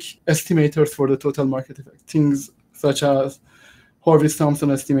classic estimators for the total market effect, things such as Horvitz-Thompson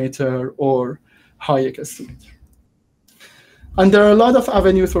estimator or Hayek estimator. And there are a lot of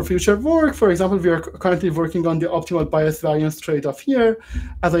avenues for future work. For example, we are currently working on the optimal bias variance trade-off here.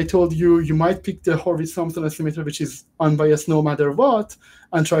 As I told you, you might pick the Horvitz-Thompson estimator, which is unbiased no matter what,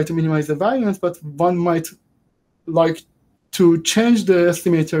 and try to minimize the variance, but one might like to change the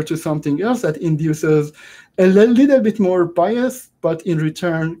estimator to something else that induces a little bit more bias, but in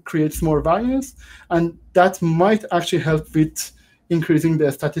return creates more variance. And that might actually help with increasing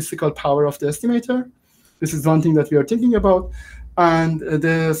the statistical power of the estimator. This is one thing that we are thinking about. And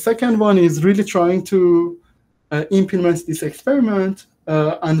the second one is really trying to implement this experiment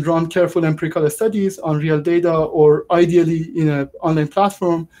and run careful empirical studies on real data, or ideally in an online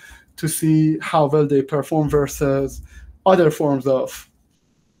platform, to see how well they perform versus other forms of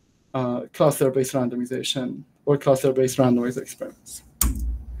cluster-based randomization or cluster-based randomized experiments.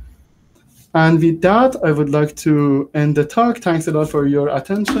 And with that, I would like to end the talk. Thanks a lot for your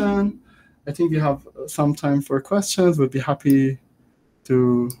attention. I think we have some time for questions. We'll be happy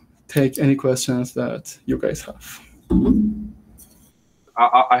to take any questions that you guys have.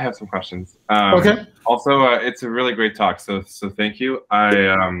 I have some questions. Okay. Also, it's a really great talk, so thank you.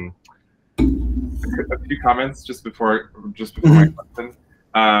 A few comments just before my question.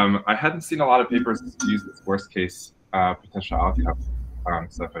 I hadn't seen a lot of papers use this worst case potential outcome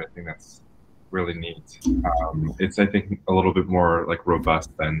stuff, and I think that's really neat. It's, I think, a little bit more like robust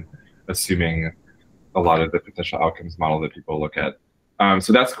than assuming a lot of the potential outcomes model that people look at.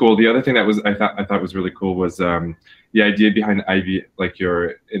 So that's cool. The other thing that was I thought was really cool was the idea behind IV, like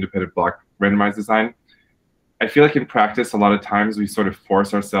your independent block randomized design. I feel like in practice, a lot of times we sort of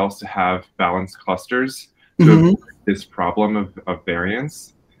force ourselves to have balanced clusters to avoid this problem of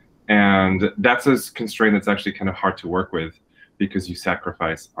variance. And that's a constraint that's actually kind of hard to work with, because you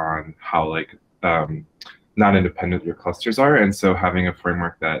sacrifice on how like non-independent your clusters are. And so having a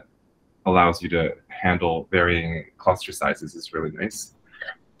framework that allows you to handle varying cluster sizes is really nice.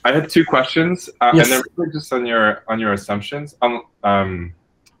 I had two questions, and they're really just on your assumptions.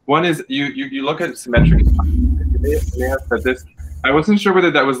 One is you look at symmetric. They have said this. I wasn't sure whether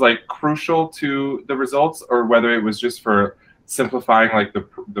that was like crucial to the results or whether it was just for simplifying like the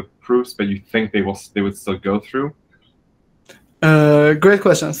proofs, but you think they would still go through. Great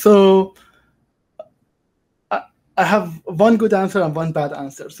question. So I have one good answer and one bad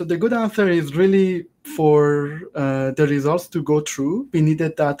answer. So the good answer is really for the results to go through, we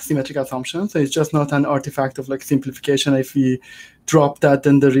needed that symmetric assumption. So it's just not an artifact of like simplification if we drop that,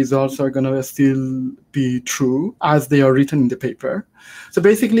 then the results are going to still be true as they are written in the paper. So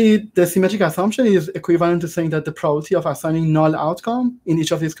basically, the symmetric assumption is equivalent to saying that the probability of assigning null outcome in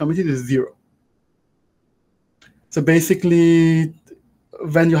each of these communities is 0. So basically,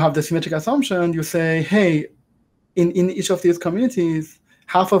 when you have the symmetric assumption, you say, hey, in each of these communities,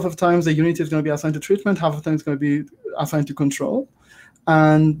 half of the times the unit is going to be assigned to treatment, half of the time it's going to be assigned to control.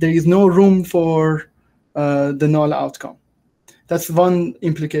 And there is no room for the null outcome. That's one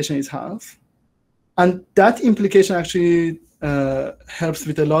implication it has. And that implication actually helps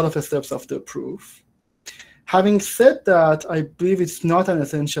with a lot of the steps of the proof. Having said that, I believe it's not an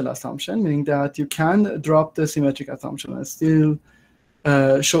essential assumption, meaning that you can drop the symmetric assumption and still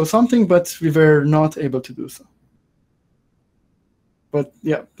show something, but we were not able to do so. But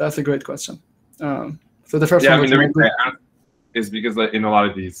yeah, that's a great question. So the first one. I mean, the reason I asked is because in a lot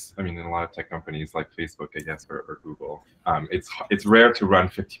of these, I mean, in a lot of tech companies like Facebook, I guess, or Google, it's rare to run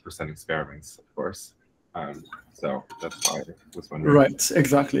 50% experiments, of course. So that's why I was wondering. Right,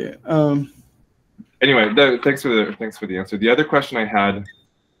 exactly. Anyway, thanks for the answer. The other question I had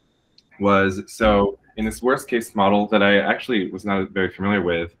was, so in this worst case model that I actually was not very familiar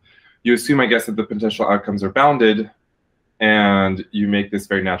with, you assume, I guess, that the potential outcomes are bounded, and you make this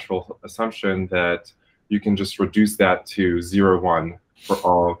very natural assumption that you can just reduce that to 0, 1 for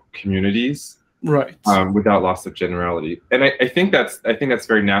all communities, right? Without loss of generality. And I think that's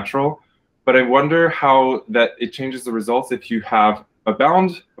very natural, but I wonder how that it changes the results if you have a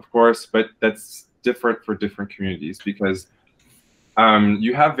bound, of course, but that's different for different communities, because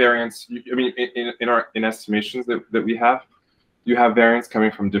you have variance. I mean, in estimations that we have, you have variance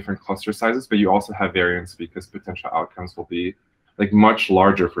coming from different cluster sizes, but you also have variance because potential outcomes will be like much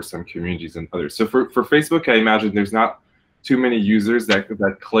larger for some communities than others. So for Facebook, I imagine there's not too many users that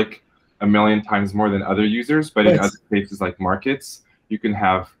click 1,000,000 times more than other users, but in other cases like markets, you can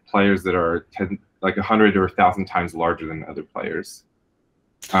have players that are 100 or 1,000 times larger than other players.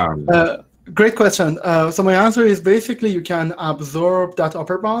 Great question. So my answer is basically you can absorb that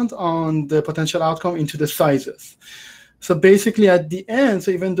upper bound on the potential outcome into the sizes. So basically at the end,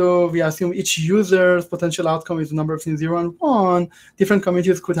 so even though we assume each user's potential outcome is a number between 0 and 1, different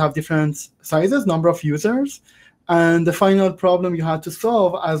communities could have different sizes, number of users. And the final problem you had to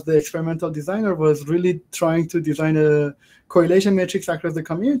solve as the experimental designer was really trying to design a correlation matrix across the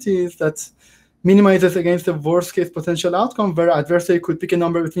communities that minimizes against the worst case potential outcome, where adversary could pick a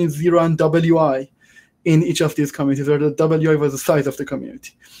number between 0 and wi in each of these communities, where the wi was the size of the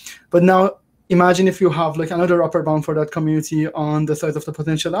community. But now imagine if you have like another upper bound for that community on the size of the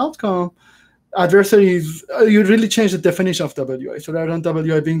potential outcome. Adversaries, you really change the definition of wi. So rather than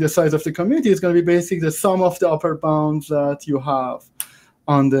wi being the size of the community, it's going to be basically the sum of the upper bounds that you have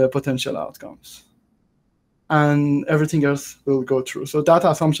on the potential outcomes. And everything else will go through. So that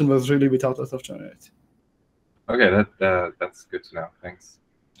assumption was really without loss of generality. Okay, that's good to know. Thanks.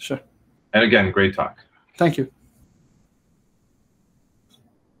 Sure. And again, great talk. Thank you.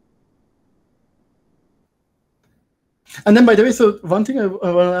 And then, by the way, so one thing I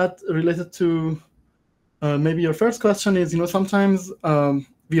want to add related to maybe your first question is, sometimes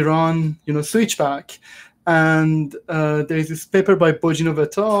we run, switchback. And there is this paper by Bojinov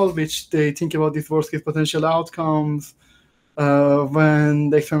et al., which they think about these worst-case potential outcomes when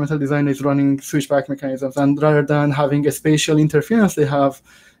the experimental design is running switchback mechanisms. And rather than having a spatial interference, they have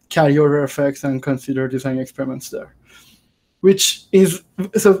carryover effects and consider designing experiments there. Which is,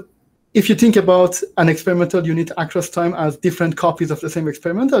 so if you think about an experimental unit across time as different copies of the same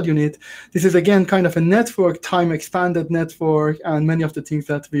experimental unit, this is, again, kind of a network, time-expanded network, and many of the things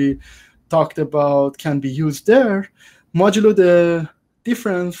that we talked about can be used there, modulo the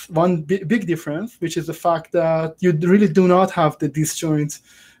difference, one big difference, which is the fact that you really do not have the disjoint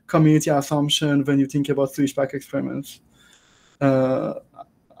community assumption when you think about switchback experiments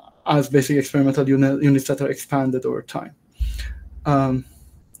as basic experimental units that are expanded over time.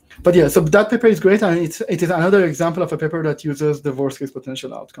 But yeah, so that paper is great, and it is another example of a paper that uses the worst case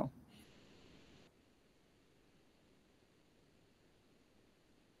potential outcome.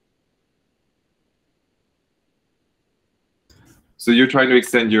 So you're trying to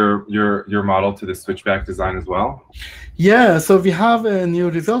extend your model to the switchback design as well? Yeah, so we have a new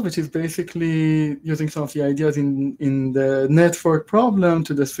result, which is basically using some of the ideas in the network problem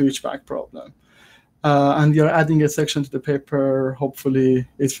to the switchback problem. And we are adding a section to the paper. Hopefully,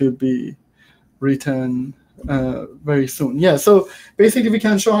 it will be written very soon. Yeah, so basically, we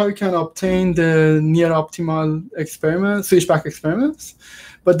can show how we can obtain the near optimal switchback experiments.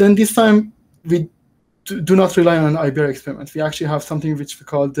 But then this time, we do not rely on an IBR experiment. We actually have something which we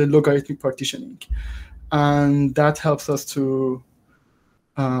call the logarithmic partitioning. And that helps us to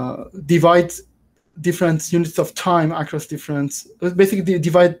divide different units of time across different, basically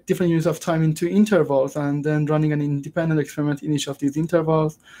divide different units of time into intervals, and then running an independent experiment in each of these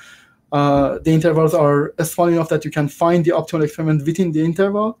intervals. The intervals are small enough that you can find the optimal experiment within the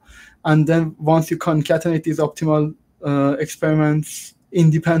interval. And then once you concatenate these optimal experiments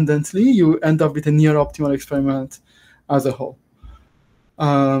independently, you end up with a near optimal experiment as a whole.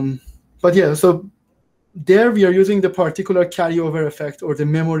 But yeah, so there we are using the particular carryover effect or the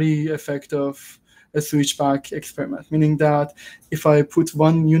memory effect of a switchback experiment, meaning that if I put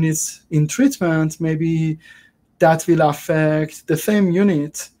 1 unit in treatment, maybe that will affect the same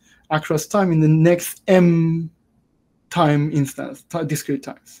unit across time in the next m time instance, discrete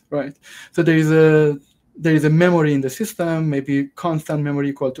times, right? So there is a memory in the system, maybe constant memory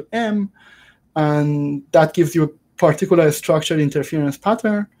equal to m, and that gives you a particular structured interference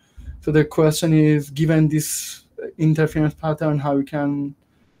pattern. So the question is, given this interference pattern, how you can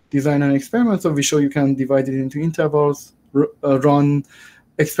design an experiment. So we show you can divide it into intervals, run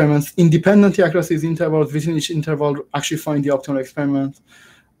experiments independently across these intervals. Within each interval, actually find the optimal experiment,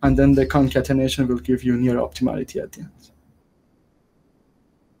 and then the concatenation will give you near optimality at the end.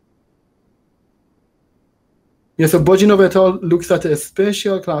 Yeah, so Bojinov et al. Looks at a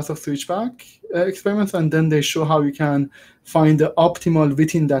special class of switchback experiments, and then they show how you can find the optimal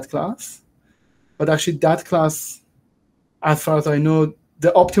within that class. But actually that class, as far as I know,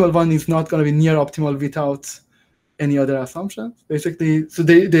 the optimal one is not going to be near optimal without any other assumptions. Basically, so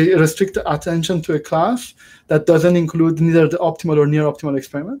they restrict attention to a class that doesn't include neither the optimal or near optimal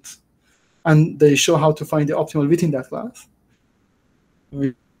experiments. And they show how to find the optimal within that class.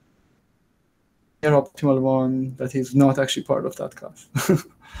 Near optimal one that is not actually part of that class.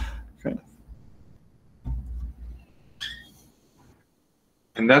 Okay.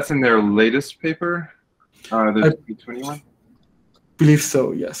 And that's in their latest paper, the 2021? Believe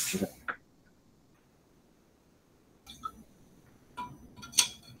so, yes. Okay.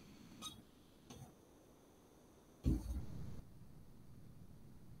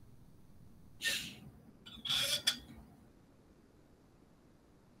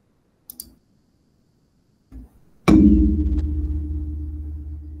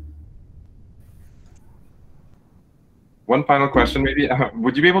 One final question, maybe.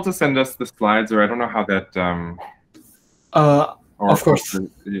 Would you be able to send us the slides, or I don't know how that. Of course.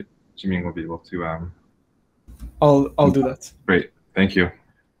 Jiming will be able to. I'll do that. Great, thank you.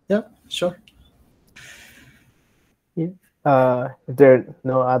 Yeah, sure. Yeah. If there are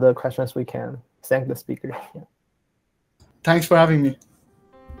no other questions, we can thank the speaker. Yeah. Thanks for having me.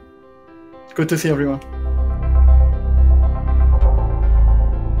 Good to see everyone.